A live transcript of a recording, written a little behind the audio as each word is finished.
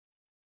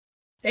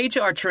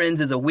HR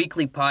Trends is a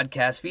weekly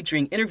podcast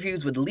featuring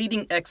interviews with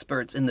leading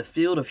experts in the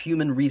field of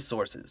human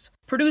resources.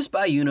 Produced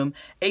by Unum,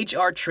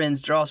 HR Trends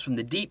draws from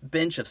the deep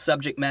bench of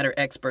subject matter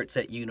experts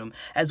at Unum,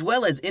 as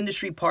well as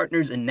industry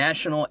partners and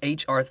national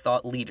HR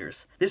thought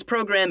leaders. This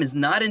program is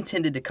not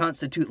intended to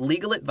constitute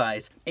legal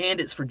advice, and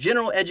it's for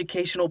general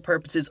educational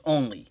purposes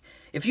only.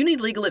 If you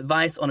need legal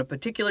advice on a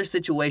particular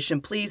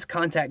situation, please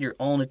contact your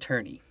own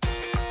attorney.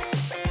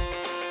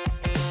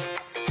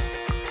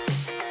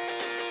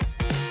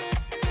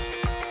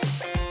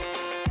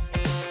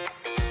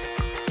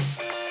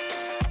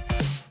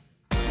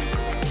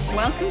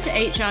 Welcome to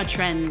HR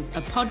Trends,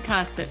 a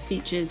podcast that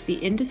features the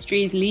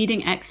industry's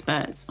leading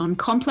experts on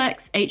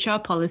complex HR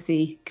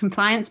policy,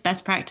 compliance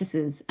best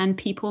practices, and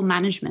people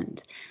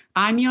management.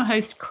 I'm your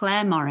host,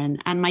 Claire Morin,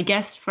 and my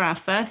guest for our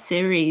first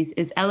series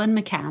is Ellen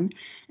McCann,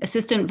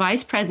 Assistant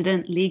Vice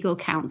President, Legal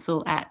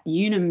Counsel at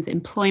Unum's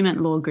Employment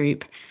Law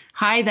Group.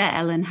 Hi there,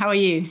 Ellen. How are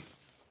you?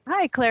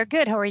 Hi, Claire.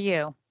 Good. How are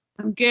you?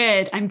 I'm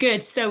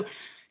good. So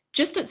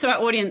just so our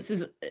audience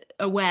is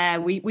aware,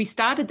 we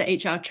started the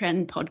HR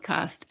Trend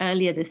podcast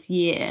earlier this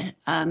year.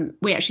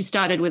 We actually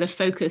started with a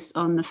focus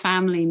on the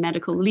Family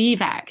Medical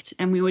Leave Act,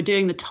 and we were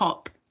doing the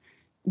top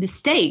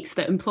mistakes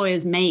that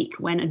employers make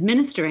when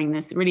administering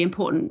this really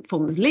important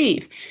form of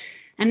leave.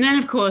 And then,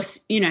 of course,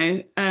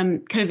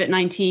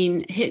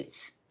 COVID-19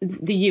 hits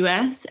the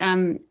US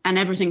and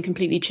everything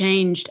completely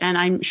changed. And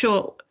I'm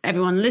sure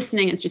everyone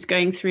listening is just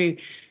going through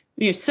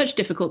such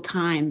difficult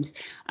times.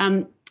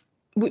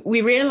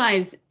 We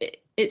realize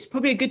it's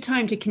probably a good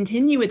time to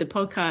continue with the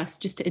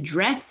podcast just to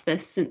address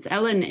this, since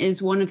Ellen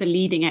is one of the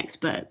leading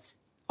experts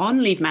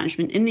on leave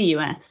management in the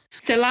US.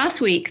 So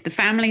last week, the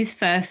Families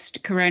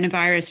First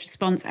Coronavirus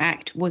Response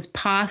Act was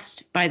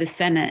passed by the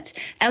Senate.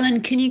 Ellen,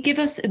 can you give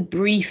us a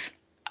brief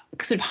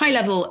sort of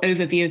high-level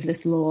overview of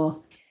this law?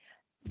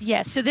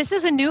 Yes, so this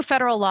is a new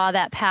federal law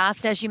that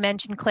passed, as you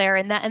mentioned, Claire,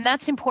 and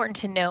that's important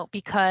to note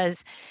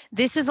because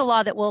this is a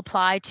law that will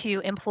apply to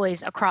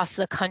employees across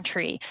the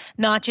country,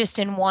 not just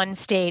in one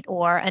state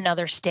or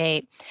another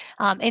state.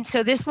 And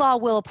so this law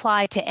will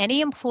apply to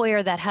any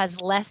employer that has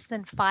less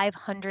than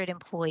 500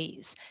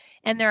 employees.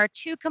 And there are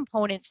two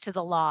components to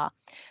the law.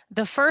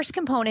 The first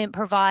component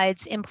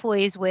provides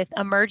employees with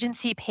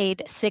emergency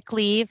paid sick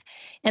leave,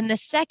 and the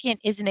second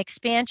is an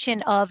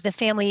expansion of the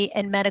Family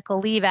and Medical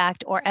Leave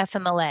Act, or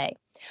FMLA.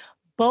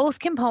 Both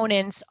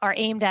components are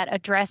aimed at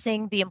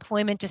addressing the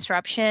employment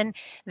disruption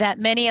that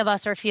many of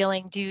us are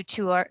feeling due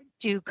to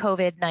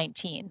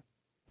COVID-19.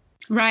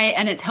 Right,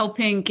 and it's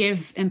helping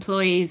give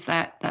employees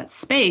that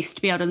space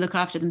to be able to look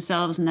after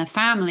themselves and their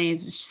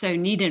families, which is so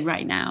needed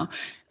right now.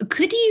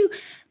 Could you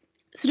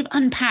sort of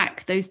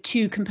unpack those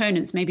two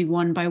components, maybe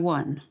one by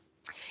one?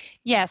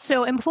 Yeah,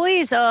 so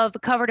employees of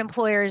covered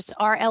employers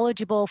are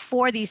eligible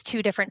for these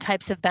two different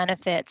types of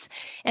benefits.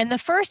 And the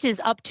first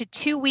is up to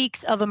 2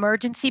 weeks of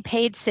emergency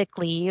paid sick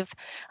leave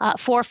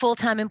for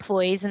full-time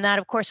employees. And that,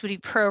 of course, would be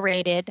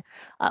prorated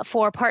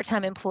for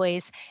part-time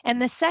employees. And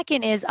the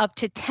second is up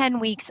to 10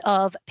 weeks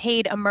of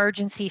paid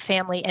emergency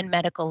family and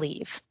medical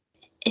leave.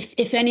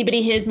 If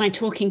anybody hears my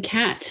talking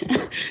cat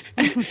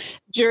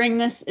during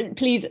this,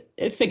 please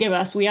forgive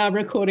us. We are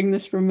recording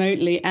this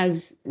remotely,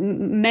 as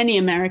many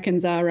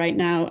Americans are right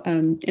now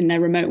in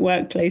their remote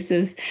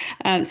workplaces.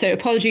 So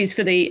apologies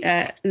for the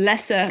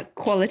lesser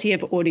quality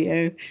of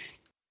audio.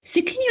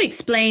 So can you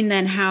explain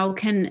then, how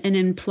can an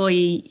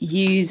employee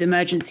use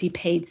emergency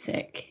paid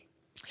sick?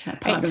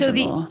 Part of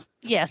the law.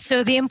 Yes,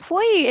 so the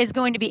employee is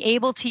going to be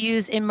able to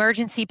use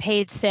emergency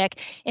paid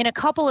sick in a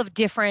couple of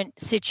different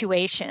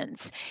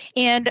situations.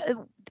 And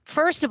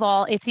first of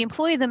all, if the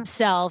employee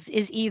themselves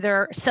is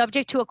either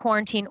subject to a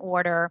quarantine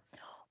order,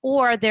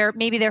 or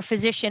maybe their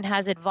physician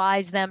has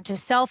advised them to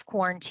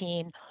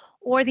self-quarantine,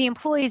 or the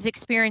employee is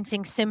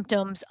experiencing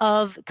symptoms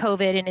of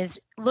COVID and is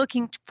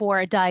looking for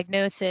a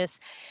diagnosis,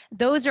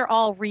 those are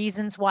all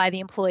reasons why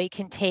the employee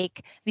can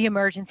take the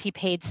emergency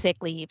paid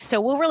sick leave. So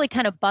we'll really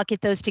kind of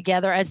bucket those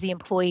together as the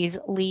employees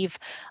leave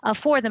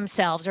for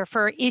themselves or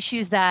for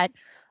issues that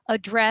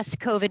address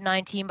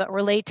COVID-19 but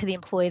relate to the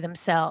employee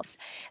themselves.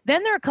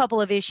 Then there are a couple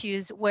of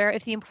issues where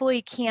if the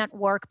employee can't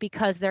work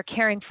because they're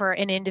caring for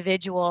an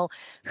individual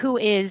who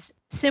is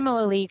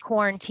similarly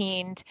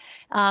quarantined,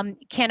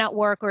 cannot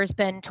work, or has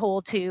been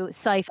told to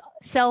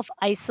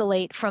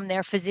self-isolate from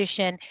their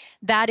physician,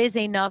 that is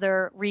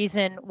another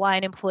reason why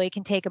an employee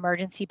can take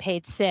emergency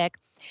paid sick.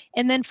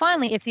 And then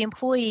finally, if the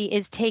employee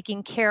is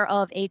taking care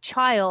of a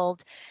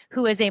child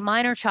who is a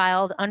minor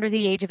child under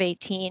the age of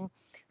 18,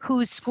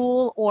 whose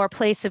school or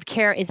place of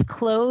care is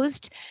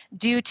closed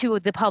due to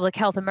the public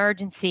health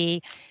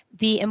emergency,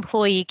 the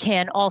employee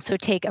can also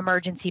take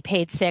emergency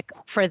paid sick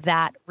for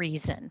that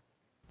reason.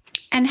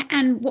 And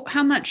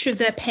how much of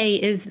their pay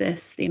is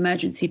this, the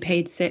emergency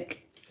paid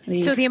sick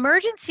leave? So the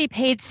emergency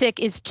paid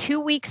sick is 2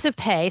 weeks of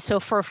pay. So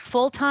for a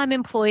full-time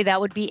employee, that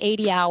would be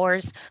 80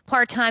 hours.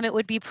 Part-time, it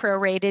would be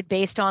prorated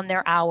based on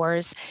their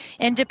hours.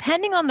 And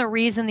depending on the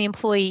reason the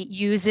employee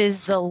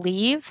uses the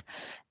leave,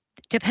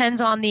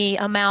 depends on the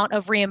amount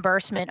of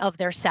reimbursement of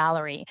their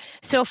salary.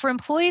 So for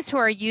employees who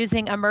are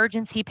using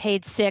emergency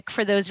paid sick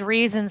for those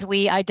reasons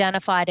we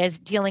identified as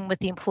dealing with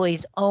the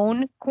employee's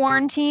own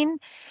quarantine,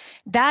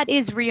 that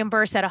is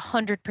reimbursed at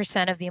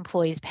 100% of the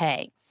employee's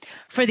pay.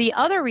 For the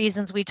other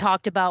reasons we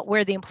talked about,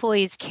 where the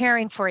employee is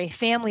caring for a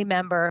family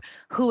member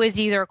who is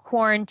either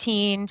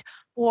quarantined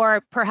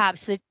or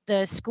perhaps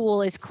the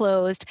school is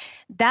closed,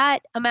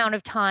 that amount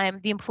of time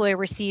the employer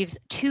receives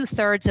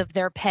 2/3 of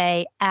their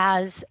pay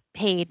as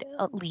paid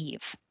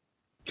leave.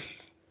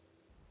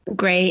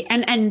 Great.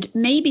 And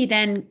maybe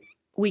then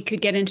we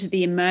could get into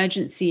the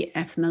emergency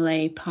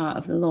FMLA part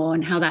of the law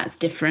and how that's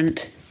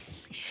different.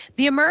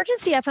 The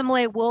emergency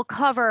FMLA will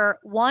cover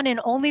one and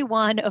only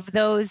one of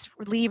those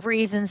leave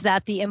reasons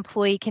that the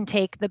employee can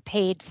take the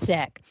paid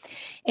sick.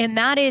 And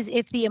that is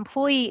if the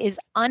employee is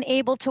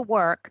unable to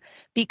work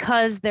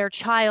because their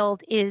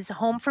child is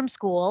home from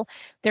school,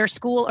 their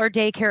school or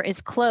daycare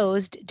is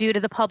closed due to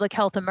the public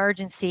health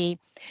emergency,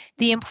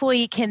 the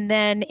employee can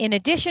then, in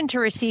addition to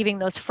receiving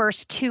those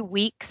first 2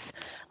 weeks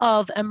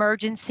of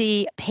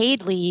emergency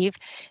paid leave,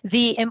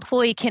 the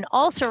employee can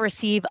also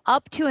receive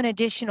up to an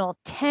additional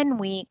 10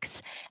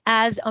 weeks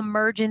as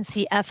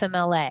emergency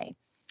FMLA.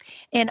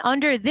 And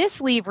under this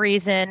leave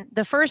reason,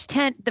 the first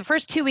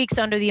 2 weeks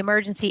under the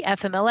emergency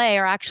FMLA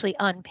are actually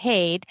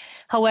unpaid.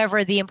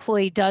 However, the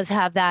employee does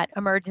have that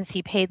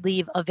emergency paid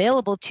leave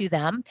available to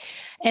them.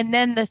 And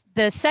then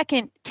the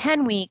second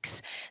 10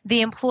 weeks,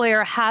 the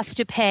employer has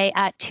to pay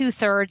at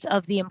 2/3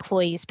 of the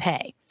employee's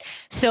pay.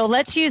 So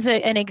let's use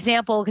an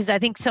example, because I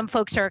think some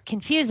folks are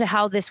confused at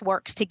how this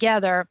works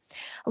together.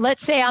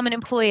 Let's say I'm an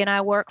employee and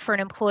I work for an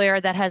employer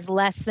that has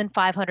less than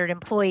 500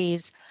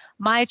 employees.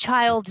 My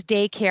child's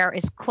daycare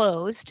is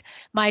closed.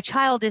 My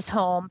child is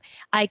home.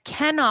 I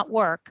cannot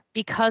work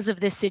because of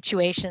this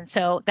situation.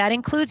 So that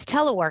includes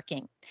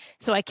teleworking.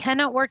 So I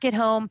cannot work at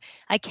home.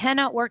 I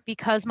cannot work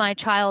because my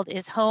child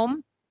is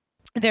home.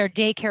 Their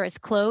daycare is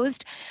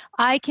closed.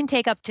 I can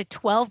take up to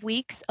 12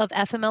 weeks of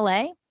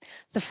FMLA.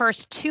 The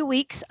first 2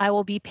 weeks, I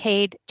will be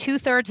paid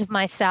 2/3 of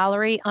my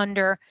salary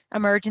under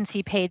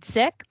emergency paid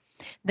sick.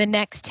 The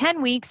next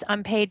 10 weeks,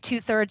 I'm paid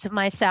 2/3 of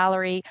my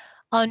salary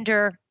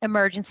under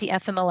emergency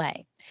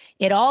FMLA.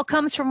 It all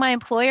comes from my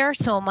employer,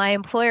 so my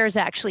employer is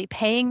actually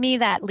paying me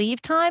that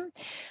leave time,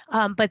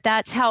 but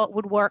that's how it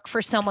would work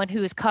for someone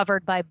who is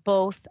covered by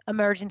both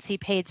emergency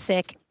paid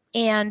sick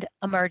and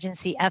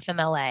emergency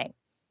FMLA.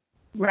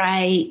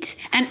 Right.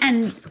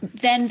 And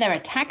then there are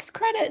tax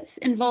credits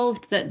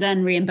involved that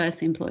then reimburse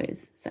the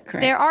employers. Is that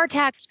correct? There are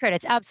tax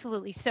credits,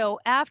 absolutely. So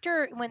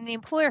when the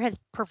employer has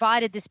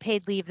provided this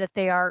paid leave that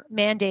they are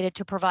mandated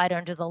to provide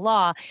under the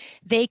law,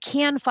 they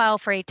can file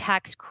for a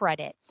tax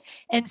credit.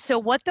 And so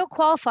what they'll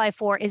qualify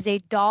for is a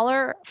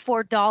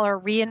dollar-for-dollar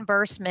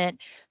reimbursement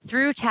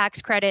through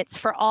tax credits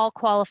for all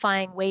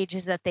qualifying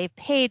wages that they've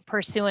paid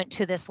pursuant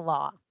to this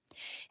law.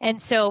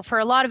 And so for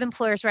a lot of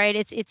employers, right,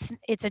 it's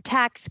a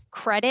tax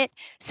credit.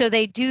 So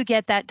they do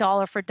get that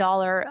dollar for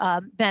dollar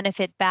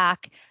benefit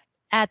back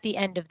at the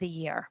end of the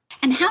year.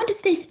 And how does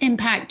this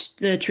impact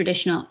the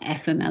traditional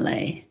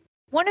FMLA?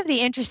 One of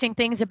the interesting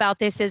things about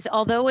this is,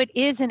 although it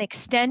is an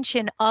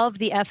extension of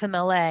the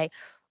FMLA,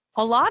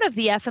 a lot of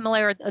the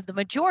FMLA, or the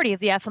majority of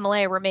the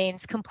FMLA,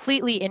 remains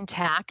completely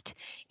intact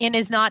and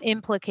is not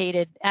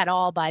implicated at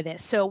all by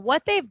this. So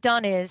what they've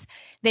done is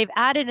they've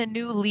added a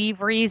new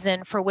leave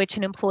reason for which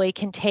an employee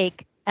can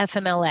take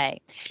FMLA.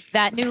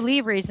 That new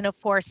leave reason, of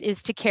course,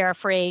 is to care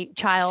for a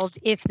child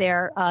if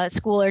their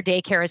school or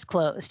daycare is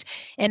closed.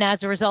 And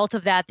as a result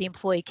of that, the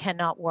employee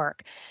cannot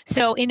work.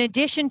 So in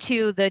addition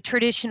to the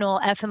traditional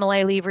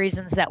FMLA leave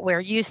reasons that we're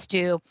used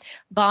to,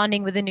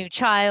 bonding with a new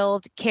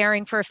child,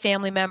 caring for a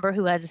family member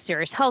who has a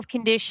serious health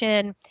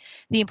condition,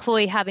 the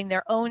employee having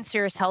their own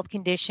serious health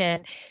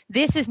condition,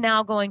 this is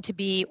now going to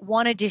be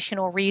one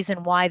additional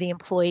reason why the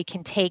employee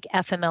can take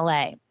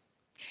FMLA.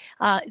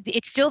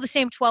 It's still the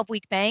same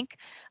 12-week bank.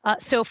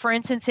 So for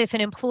instance, if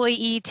an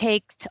employee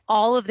takes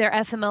all of their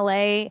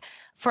FMLA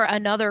for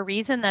another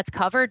reason that's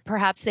covered,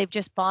 perhaps they've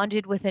just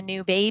bonded with a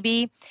new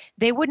baby,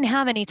 they wouldn't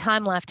have any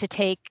time left to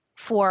take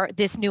for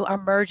this new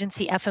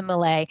emergency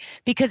FMLA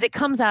because it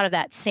comes out of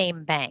that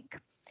same bank.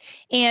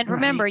 And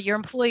remember, your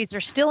employees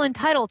are still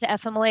entitled to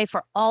FMLA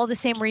for all the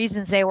same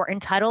reasons they were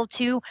entitled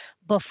to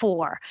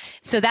before.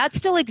 So that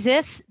still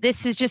exists.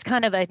 This is just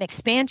kind of an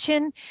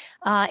expansion,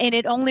 and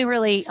it only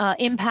really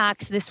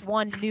impacts this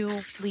one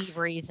new leave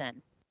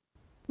reason.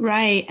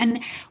 Right. And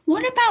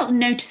what about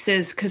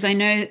notices? Because I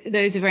know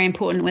those are very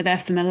important with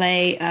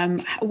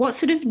FMLA. What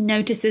sort of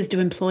notices do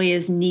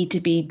employers need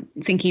to be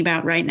thinking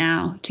about right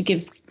now to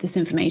give this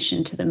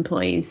information to the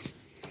employees?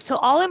 So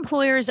all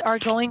employers are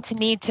going to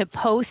need to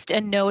post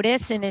a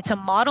notice, and it's a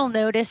model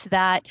notice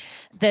that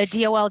the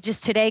DOL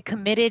just today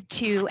committed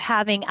to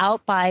having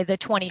out by the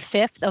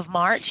 25th of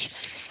March.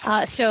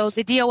 So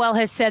the DOL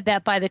has said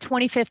that by the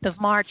 25th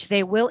of March,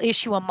 they will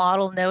issue a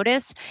model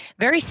notice,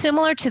 very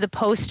similar to the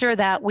poster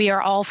that we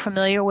are all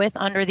familiar with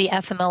under the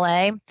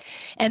FMLA.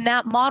 And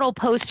that model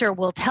poster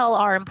will tell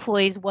our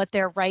employees what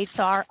their rights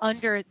are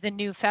under the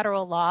new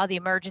federal law, the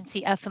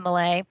emergency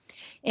FMLA,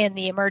 and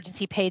the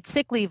emergency paid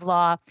sick leave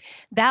law.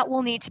 That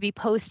will need to be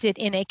posted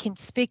in a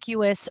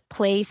conspicuous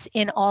place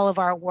in all of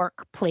our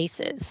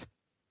workplaces.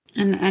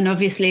 And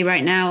obviously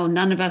right now,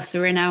 none of us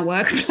are in our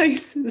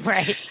workplaces.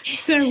 Right.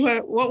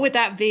 So what would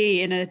that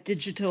be in a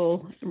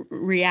digital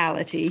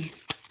reality?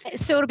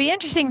 So it'll be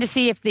interesting to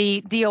see if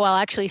the DOL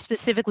actually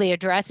specifically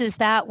addresses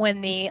that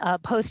when the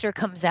poster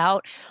comes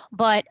out.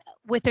 But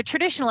with the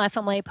traditional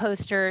FMLA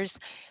posters,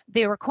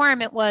 the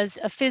requirement was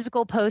a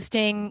physical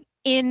posting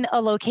in a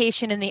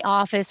location in the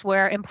office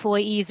where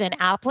employees and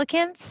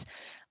applicants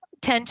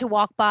tend to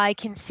walk by,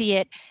 can see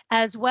it,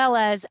 as well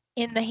as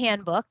in the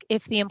handbook,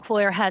 if the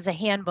employer has a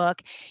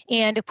handbook.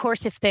 And of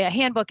course, if the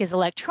handbook is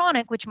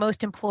electronic, which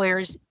most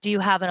employers do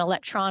have an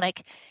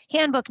electronic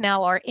handbook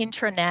now or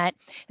intranet,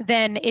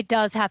 then it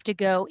does have to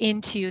go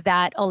into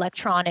that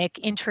electronic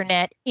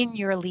intranet in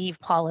your leave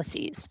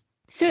policies.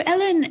 So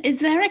Ellen, is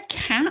there a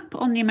cap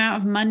on the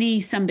amount of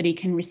money somebody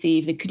can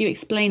receive? Could you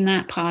explain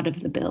that part of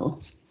the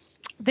bill?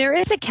 There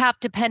is a cap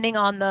depending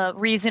on the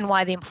reason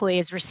why the employee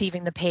is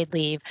receiving the paid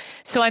leave.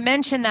 So I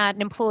mentioned that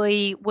an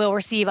employee will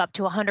receive up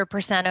to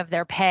 100% of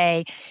their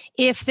pay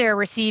if they're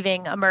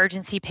receiving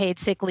emergency paid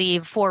sick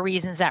leave for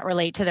reasons that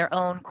relate to their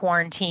own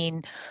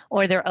quarantine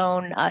or their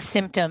own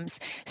symptoms.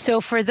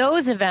 So for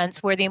those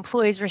events where the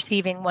employee is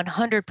receiving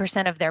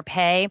 100% of their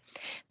pay,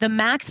 the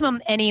maximum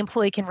any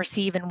employee can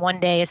receive in one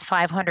day is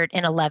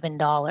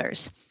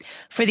 $511.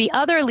 For the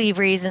other leave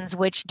reasons,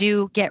 which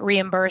do get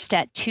reimbursed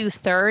at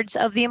 2/3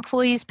 of the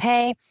employee's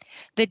pay,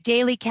 the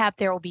daily cap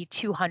there will be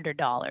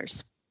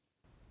 $200.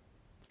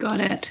 Got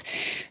it.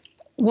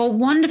 Well,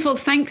 wonderful.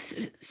 Thanks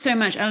so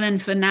much, Ellen,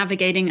 for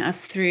navigating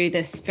us through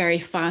this very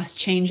fast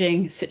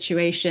changing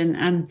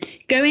situation.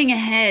 Going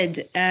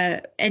ahead,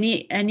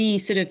 any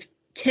sort of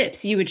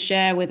tips you would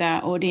share with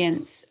our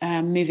audience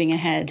moving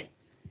ahead?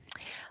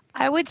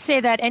 I would say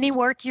that any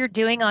work you're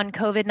doing on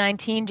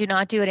COVID-19, do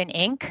not do it in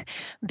ink,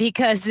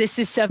 because this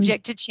is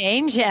subject to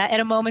change at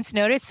a moment's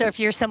notice. So if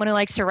you're someone who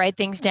likes to write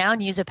things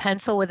down, use a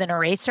pencil with an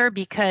eraser,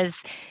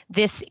 because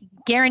this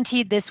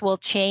will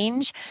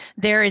change.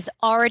 There is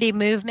already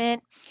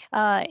movement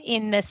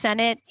in the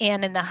Senate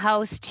and in the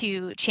House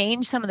to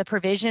change some of the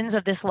provisions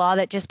of this law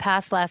that just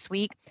passed last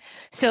week.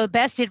 So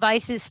best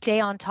advice is stay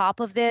on top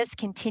of this,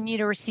 continue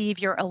to receive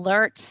your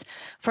alerts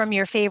from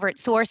your favorite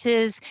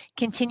sources,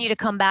 continue to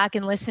come back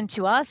and listen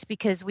to us,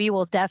 because we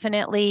will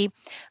definitely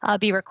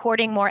be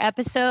recording more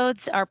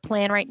episodes. Our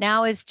plan right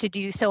now is to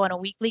do so on a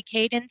weekly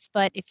cadence,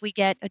 but if we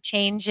get a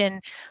change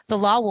in the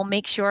law, we'll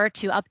make sure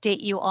to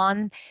update you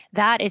on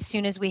that as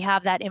soon as we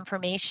have that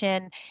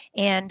information.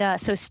 And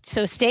so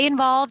stay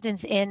involved and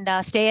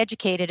stay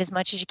educated as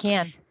much as you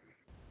can.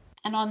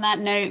 And on that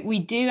note, we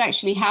do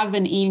actually have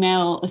an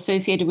email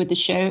associated with the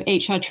show,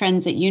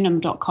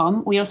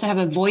 hrtrends@unum.com. We also have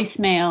a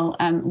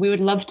voicemail. We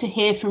would love to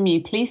hear from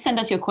you. Please send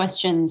us your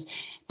questions.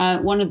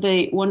 One of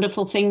the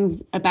wonderful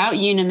things about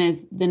Unum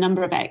is the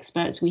number of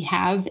experts we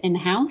have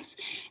in-house,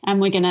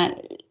 and we're going to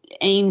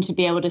aim to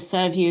be able to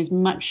serve you as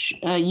much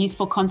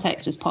useful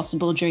context as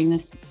possible during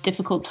this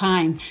difficult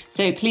time.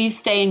 So please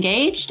stay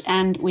engaged,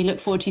 and we look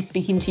forward to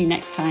speaking to you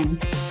next time.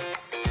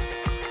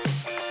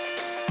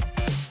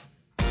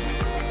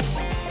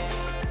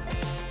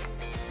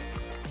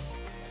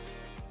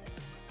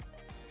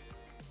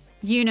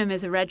 Unum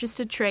is a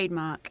registered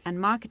trademark and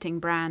marketing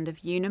brand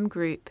of Unum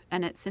Group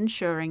and its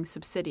insuring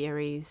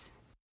subsidiaries.